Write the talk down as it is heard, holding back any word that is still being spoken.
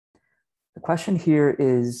The question here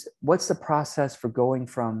is, what's the process for going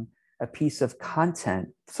from a piece of content,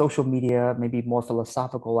 social media, maybe more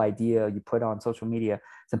philosophical idea you put on social media,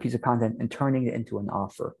 some piece of content, and turning it into an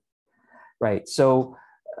offer, right? So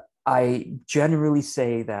I generally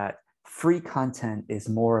say that free content is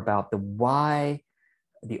more about the why,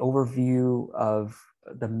 the overview of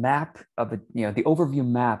the map of a, the overview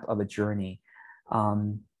map of a journey,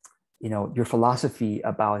 um, your philosophy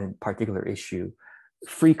about a particular issue,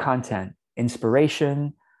 free content,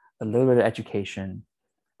 inspiration, a little bit of education,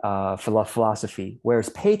 philosophy. Whereas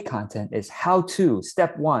paid content is how to,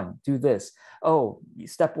 step one, do this. Oh,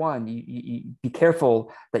 step one, you be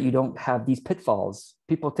careful that you don't have these pitfalls.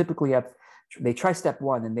 People typically they try step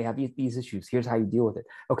one and they have these issues. Here's how you deal with it.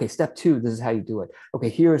 Okay, step two, this is how you do it. Okay,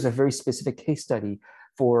 here's a very specific case study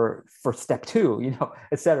for step two,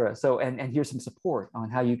 et cetera. So, and here's some support on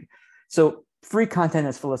how you, so free content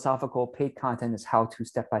is philosophical, paid content is how to,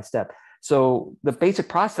 step by step. So the basic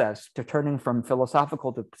process to turning from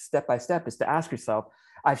philosophical to step by step is to ask yourself,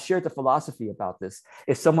 I've shared the philosophy about this.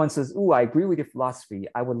 If someone says, "Ooh, I agree with your philosophy.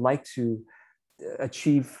 I would like to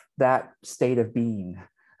achieve that state of being.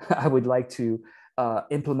 I would like to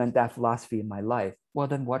implement that philosophy in my life." Well,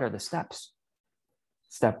 then what are the steps?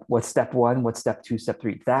 What's step one? What's step two? Step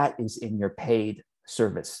three? That is in your paid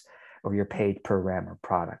service or your paid program or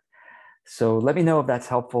product. So let me know if that's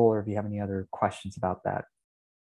helpful or if you have any other questions about that.